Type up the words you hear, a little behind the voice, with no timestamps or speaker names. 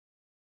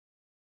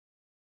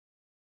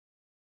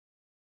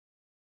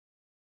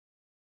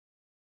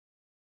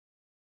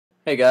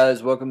Hey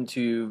guys, welcome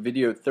to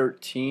video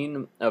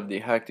 13 of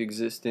the Hacked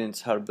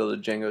Existence How to Build a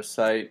Django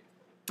Site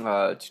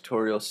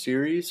tutorial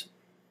series.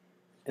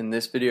 In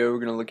this video we're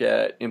going to look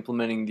at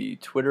implementing the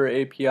Twitter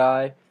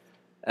API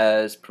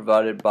as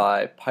provided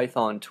by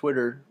Python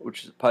Twitter,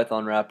 which is a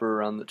Python wrapper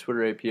around the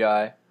Twitter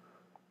API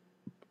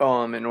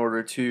in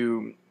order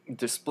to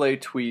display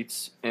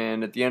tweets,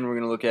 and at the end we're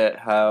going to look at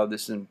how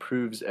this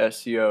improves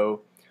SEO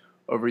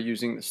over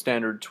using the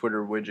standard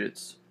Twitter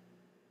widgets.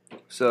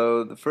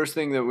 So the first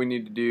thing that we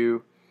need to do,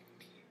 you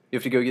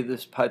have to go get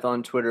this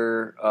Python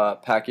Twitter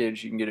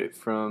package. You can get it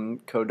from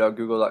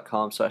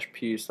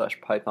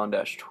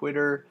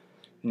code.google.com/p/python-twitter.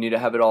 You need to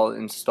have it all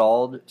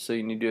installed. So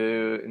you need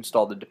to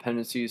install the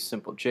dependencies,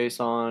 simple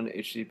JSON,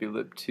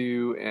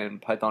 HTTP-lib2, and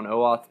Python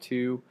OAuth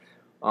 2.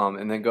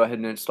 And then go ahead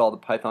and install the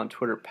Python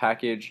Twitter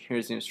package.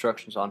 Here's the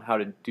instructions on how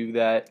to do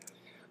that.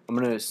 I'm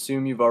going to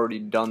assume you've already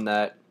done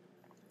that.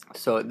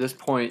 So at this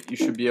point you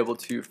should be able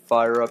to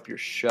fire up your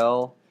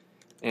shell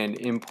and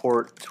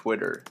import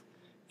Twitter.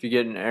 If you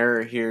get an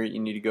error here, you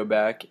need to go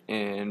back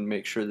and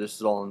make sure this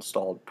is all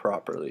installed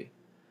properly.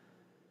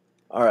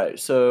 Alright,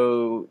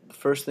 so the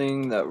first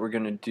thing that we're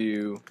going to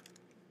do,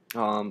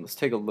 let's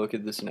take a look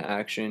at this in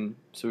action.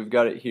 So we've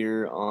got it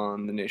here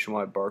on the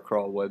Nationwide Bar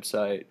Crawl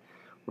website.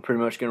 We're pretty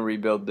much going to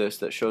rebuild this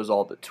that shows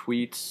all the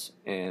tweets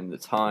and the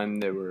time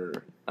they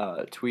were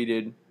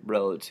tweeted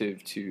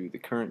relative to the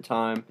current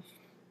time.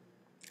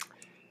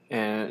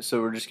 And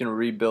so we're just going to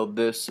rebuild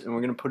this, and we're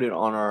going to put it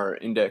on our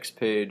index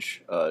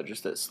page,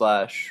 just at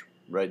slash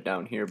right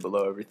down here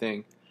below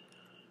everything.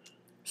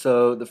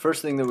 So the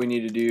first thing that we need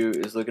to do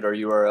is look at our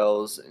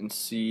URLs and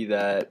see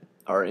that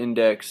our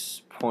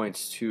index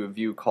points to a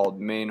view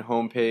called main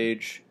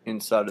homepage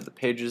inside of the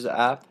Pages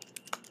app.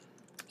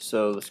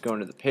 So let's go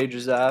into the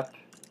Pages app,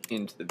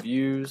 into the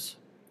views,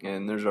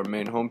 and there's our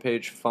main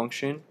homepage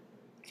function.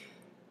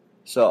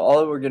 So all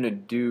that we're going to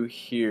do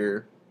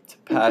here to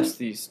pass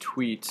these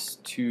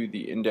tweets to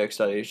the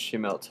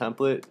index.html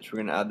template is we're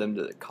going to add them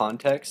to the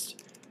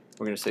context.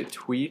 We're going to say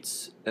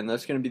tweets, and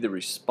that's going to be the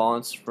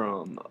response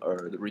from,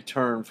 or the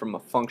return from, a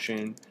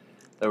function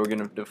that we're going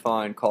to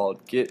define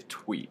called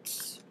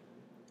getTweets.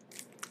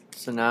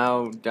 So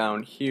now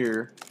down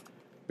here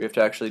we have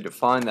to actually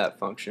define that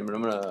function, but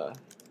I'm going to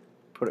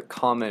put a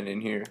comment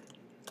in here.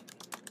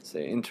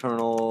 Say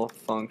internal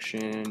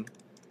function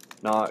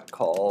not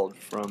called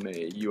from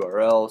a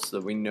URL, so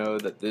that we know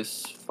that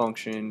this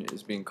function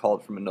is being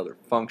called from another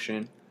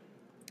function.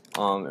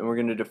 And we're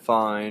going to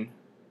define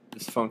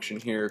this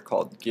function here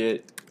called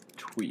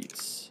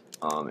getTweets.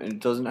 And it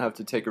doesn't have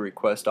to take a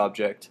request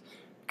object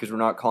because we're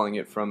not calling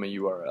it from a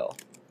URL.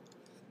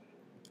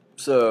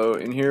 So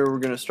in here we're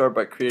going to start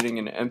by creating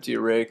an empty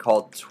array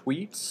called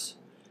tweets,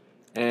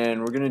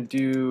 and we're going to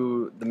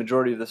do the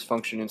majority of this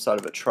function inside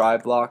of a try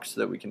block so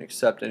that we can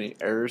accept any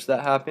errors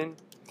that happen.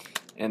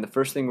 And the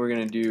first thing we're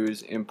going to do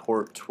is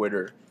import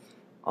Twitter,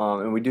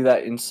 and we do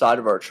that inside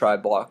of our try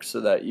block so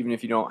that even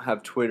if you don't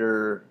have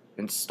Twitter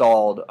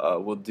installed,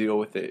 we'll deal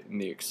with it in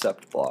the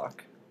accept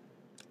block.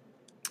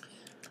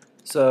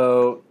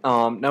 So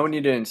now we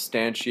need to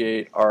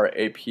instantiate our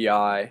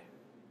API,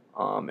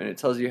 and it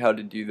tells you how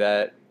to do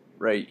that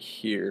right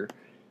here.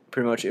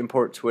 Pretty much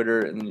import Twitter,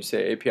 and then you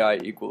say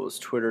API equals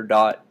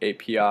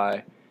Twitter.api,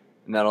 and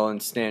that'll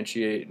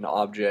instantiate an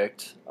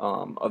object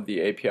of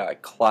the API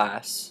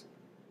class.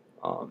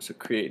 So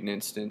create an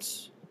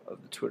instance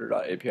of the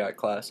Twitter.api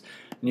class.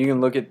 And you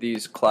can look at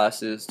these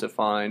classes to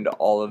find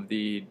all of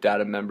the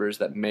data members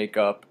that make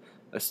up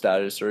a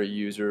status or a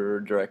user or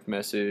direct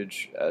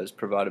message as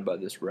provided by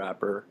this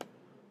wrapper.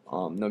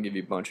 They'll give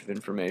you a bunch of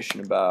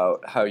information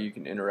about how you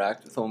can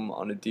interact with them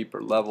on a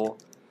deeper level.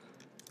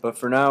 But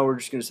for now we're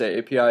just going to say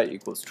API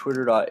equals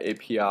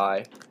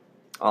Twitter.api.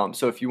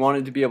 So if you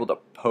wanted to be able to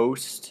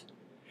post,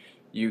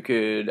 you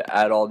could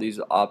add all these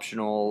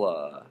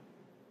optional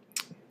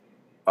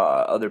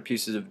other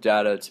pieces of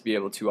data to be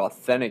able to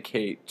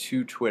authenticate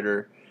to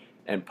Twitter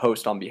and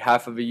post on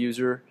behalf of a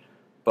user,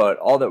 but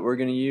all that we're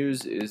going to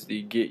use is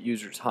the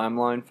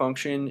getUserTimeline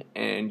function,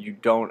 and you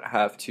don't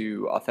have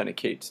to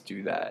authenticate to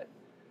do that.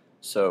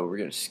 So we're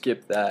going to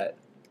skip that,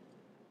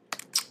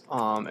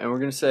 and we're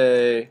going to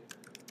say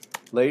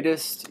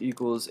latest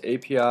equals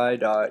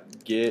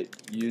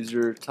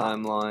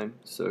API.getUserTimeline.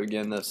 So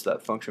again, that's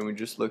that function we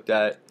just looked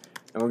at,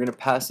 and we're going to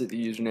pass it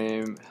the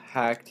username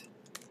hacked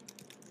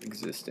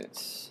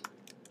existence.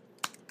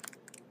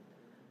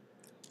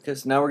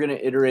 Because now we're going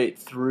to iterate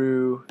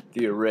through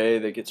the array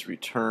that gets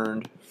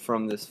returned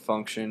from this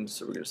function.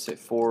 So we're going to say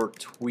for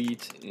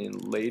tweet in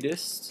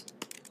latest,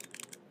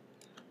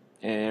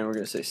 and we're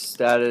going to say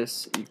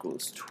status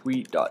equals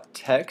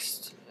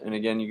tweet.text, and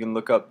again you can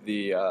look up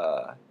the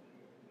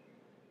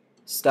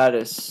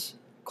status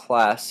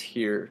class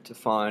here to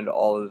find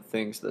all of the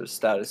things that a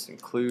status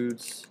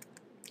includes,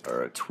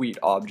 or a tweet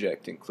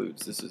object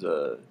includes. This is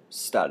a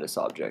status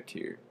object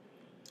here.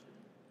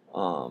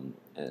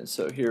 And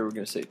so here we're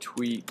going to say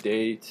tweet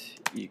date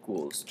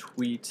equals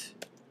tweet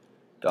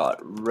dot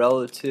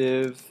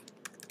relative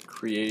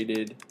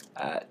created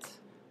at,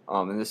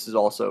 and this is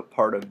also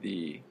part of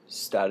the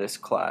status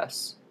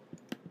class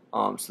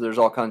So there's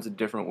all kinds of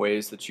different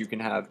ways that you can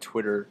have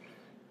Twitter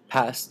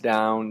pass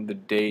down the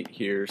date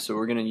here. So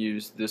we're going to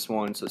use this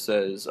one, so it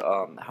says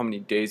how many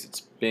days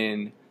it's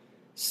been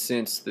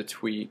since the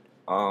tweet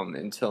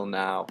until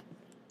now.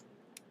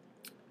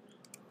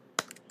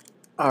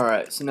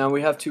 Alright, so now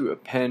we have to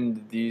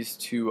append these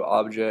two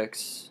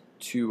objects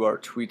to our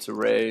tweets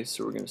array.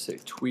 So we're going to say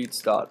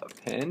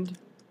tweets.append,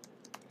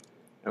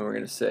 and we're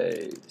going to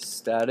say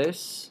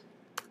status,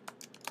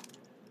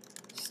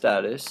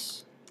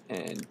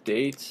 and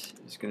date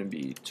is going to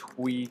be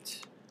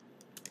tweet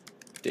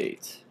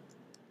date.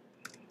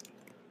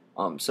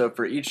 So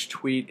for each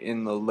tweet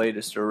in the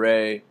latest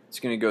array, it's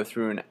going to go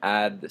through and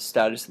add the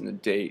status and the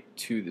date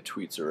to the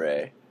tweets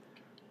array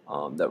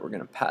that we're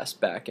going to pass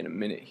back in a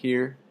minute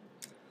here.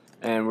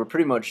 And we're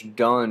pretty much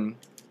done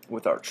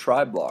with our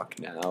try block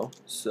now.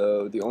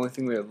 So the only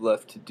thing we have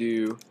left to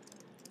do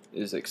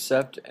is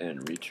accept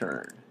and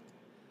return.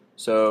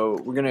 So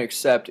we're going to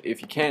accept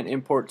if you can't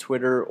import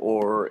Twitter,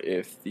 or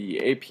if the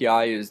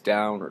API is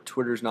down or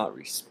Twitter's not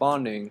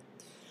responding,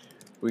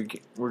 we're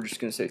just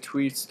going to say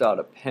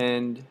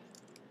tweets.append,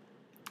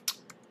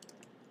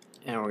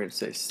 and we're going to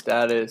say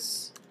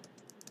status,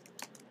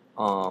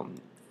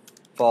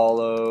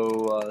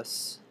 follow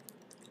us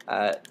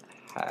at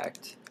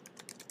hacked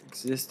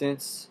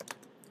existence,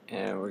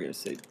 and we're going to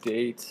say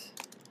date,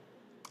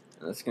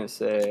 and that's going to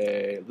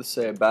say, let's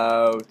say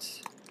about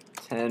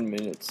 10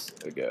 minutes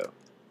ago.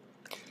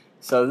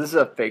 So this is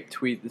a fake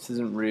tweet, this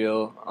isn't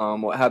real.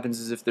 What happens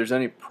is if there's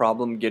any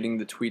problem getting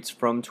the tweets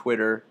from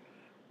Twitter,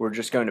 we're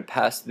just going to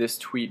pass this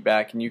tweet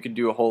back, and you could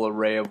do a whole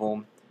array of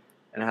them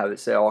and have it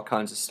say all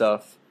kinds of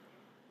stuff.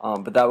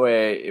 But that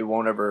way it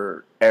won't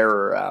ever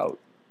error out.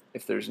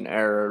 If there's an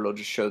error, it'll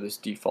just show this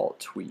default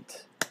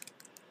tweet.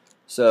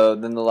 So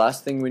then the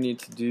last thing we need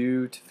to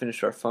do to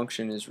finish our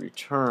function is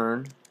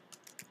return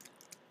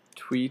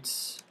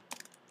tweets,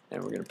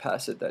 and we're going to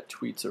pass it that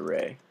tweets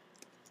array.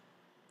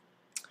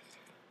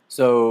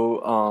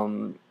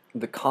 So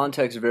the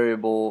context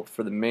variable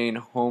for the main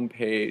home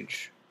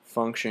page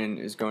function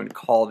is going to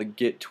call the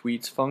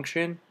getTweets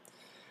function,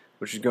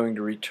 which is going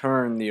to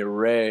return the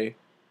array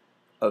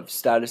of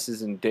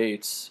statuses and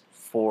dates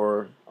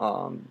for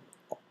the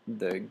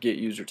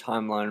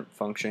getUserTimeline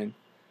function,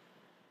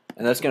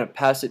 and that's going to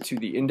pass it to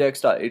the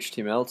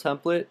index.html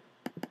template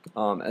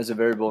as a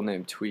variable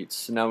named tweets.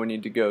 So now we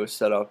need to go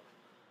set up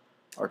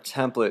our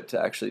template to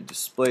actually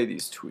display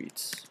these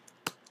tweets.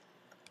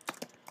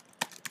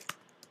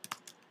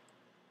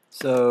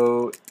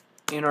 So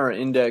in our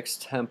index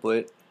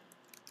template,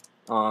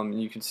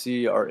 you can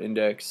see our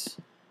index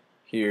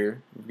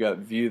here. We've got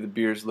view the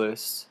beers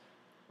list,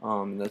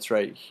 that's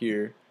right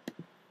here.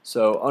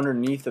 So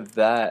underneath of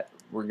that,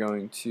 we're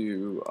going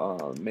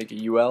to make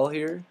a UL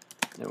here,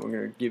 and we're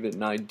going to give it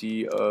an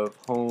ID of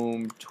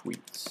home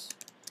tweets.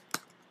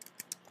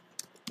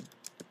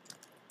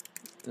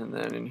 And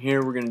then in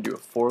here we're going to do a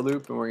for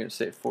loop, and we're going to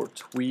say for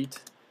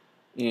tweet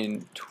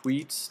in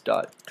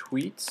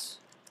tweets.tweets,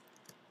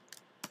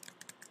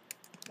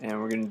 and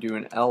we're going to do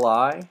an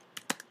li,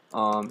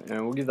 and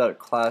we'll give that a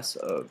class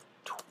of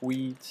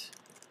tweet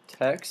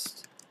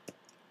text.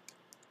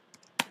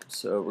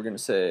 So we're going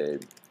to say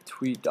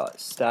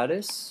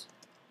tweet.status,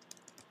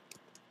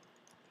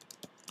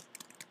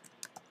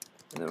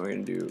 and then we're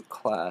going to do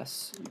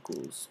class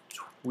equals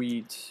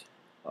tweet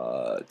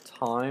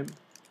time,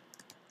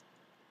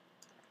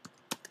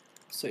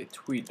 say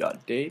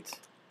tweet.date,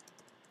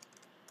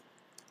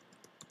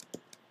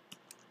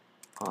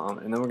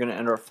 and then we're going to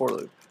end our for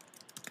loop.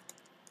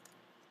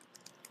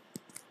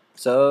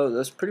 So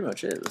that's pretty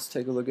much it. Let's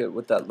take a look at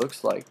what that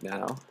looks like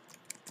now.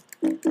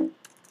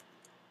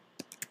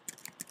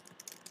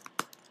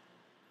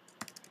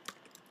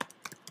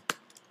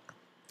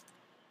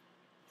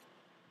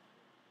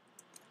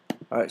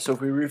 Alright, so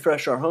if we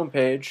refresh our home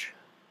page,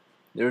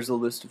 there's a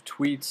list of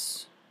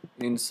tweets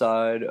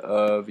inside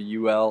of a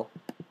UL.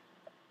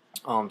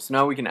 So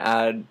now we can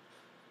add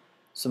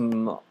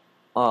some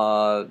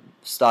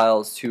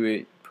styles to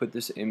it, put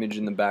this image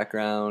in the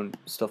background,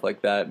 stuff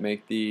like that,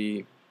 make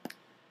the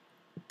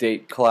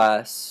date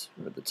class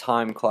or the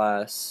time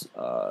class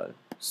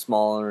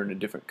smaller and a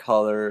different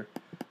color.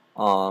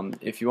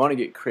 If you want to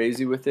get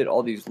crazy with it,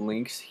 all these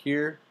links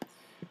here,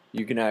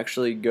 you can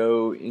actually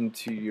go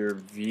into your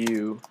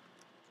view,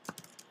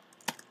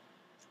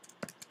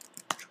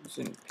 choose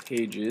in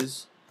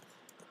pages,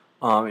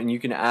 and you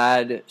can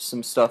add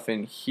some stuff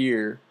in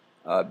here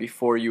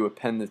before you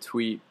append the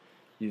tweet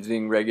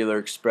using regular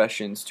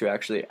expressions to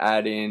actually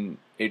add in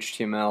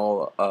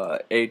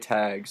HTML A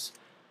tags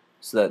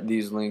so that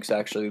these links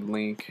actually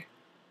link.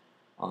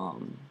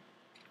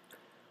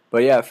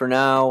 But yeah, for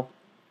now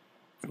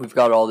we've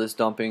got all this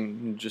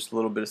dumping, just a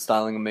little bit of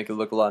styling will make it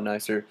look a lot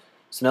nicer.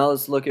 So now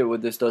let's look at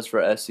what this does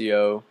for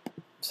SEO.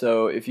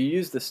 So if you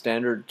use the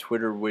standard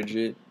Twitter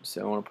widget,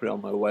 say I want to put it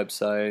on my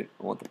website,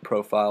 I want the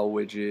profile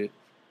widget,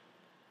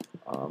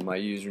 my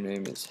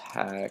username is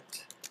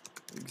hacked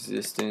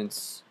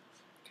existence.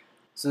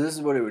 So this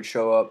is what it would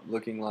show up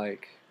looking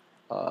like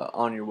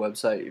on your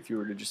website if you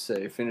were to just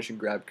say finish and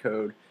grab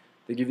code.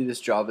 they give you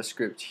this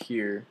JavaScript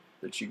here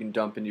that you can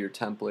dump into your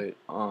template,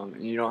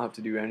 and you don't have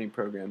to do any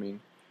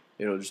programming.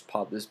 It'll just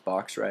pop this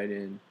box right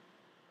in.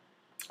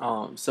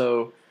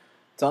 So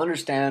to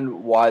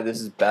understand why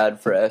this is bad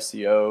for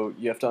SEO,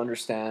 you have to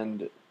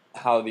understand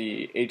how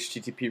the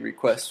HTTP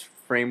request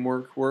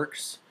framework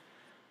works.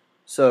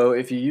 So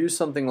if you use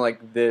something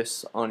like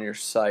this on your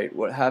site,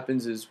 what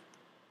happens is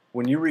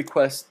when you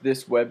request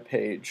this web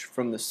page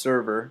from the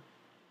server,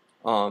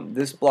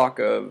 this block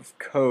of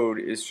code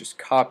is just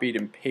copied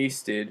and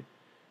pasted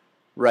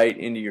right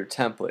into your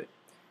template,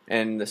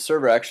 and the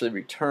server actually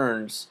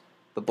returns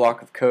the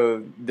block of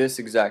code, this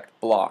exact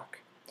block.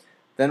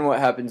 Then what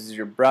happens is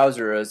your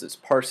browser, as it's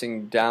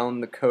parsing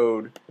down the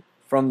code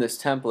from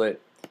this template,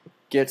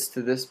 gets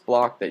to this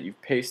block that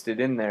you've pasted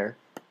in there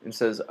and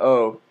says,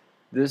 oh,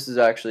 this is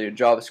actually a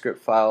JavaScript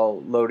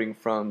file loading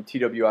from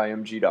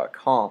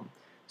twimg.com.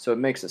 So it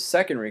makes a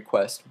second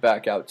request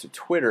back out to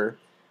Twitter,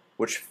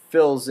 which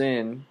fills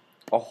in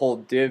a whole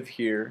div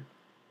here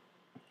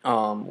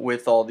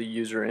with all the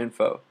user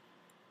info.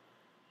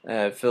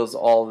 It fills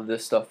all of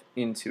this stuff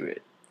into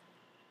it.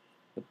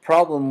 The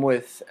problem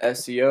with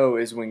SEO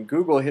is when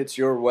Google hits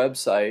your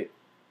website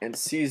and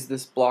sees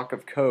this block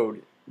of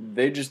code,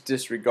 they just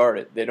disregard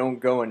it. They don't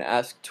go and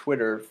ask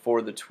Twitter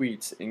for the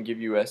tweets and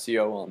give you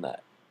SEO on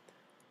that.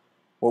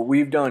 What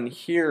we've done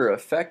here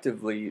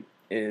effectively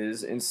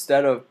is,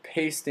 instead of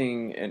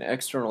pasting an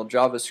external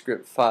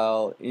JavaScript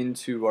file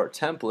into our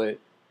template,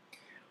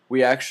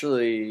 we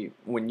actually,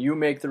 when you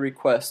make the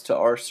request to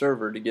our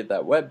server to get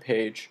that web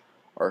page,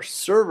 our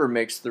server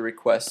makes the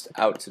request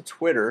out to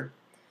Twitter,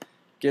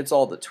 gets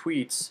all the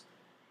tweets,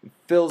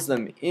 fills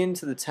them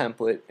into the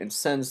template, and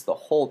sends the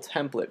whole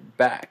template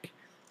back.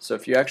 So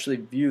if you actually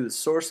view the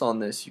source on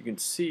this, you can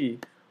see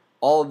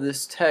all of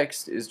this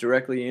text is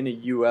directly in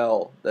a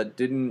UL that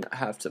didn't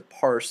have to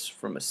parse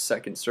from a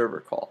second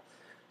server call.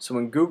 So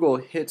when Google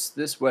hits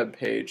this web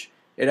page,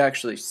 it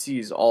actually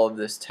sees all of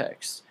this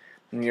text.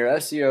 And your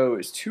SEO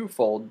is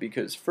twofold,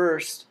 because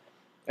first,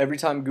 every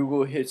time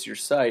Google hits your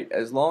site,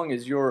 as long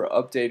as you're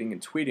updating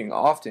and tweeting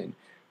often,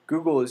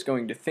 Google is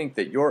going to think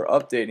that you're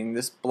updating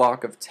this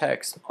block of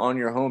text on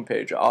your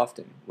homepage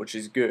often, which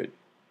is good.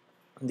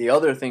 The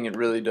other thing it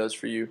really does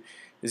for you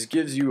is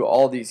gives you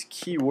all these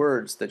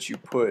keywords that you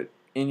put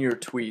in your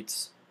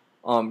tweets.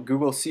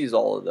 Google sees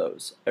all of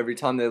those every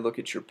time they look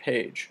at your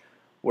page.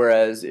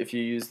 Whereas if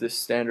you use this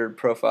standard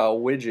profile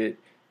widget,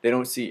 they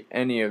don't see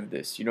any of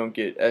this. You don't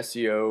get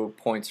SEO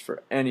points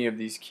for any of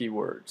these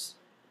keywords.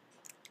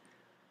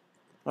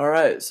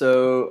 Alright,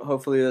 so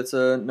hopefully that's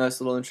a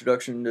nice little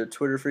introduction to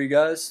Twitter for you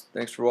guys.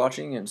 Thanks for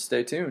watching and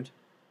stay tuned.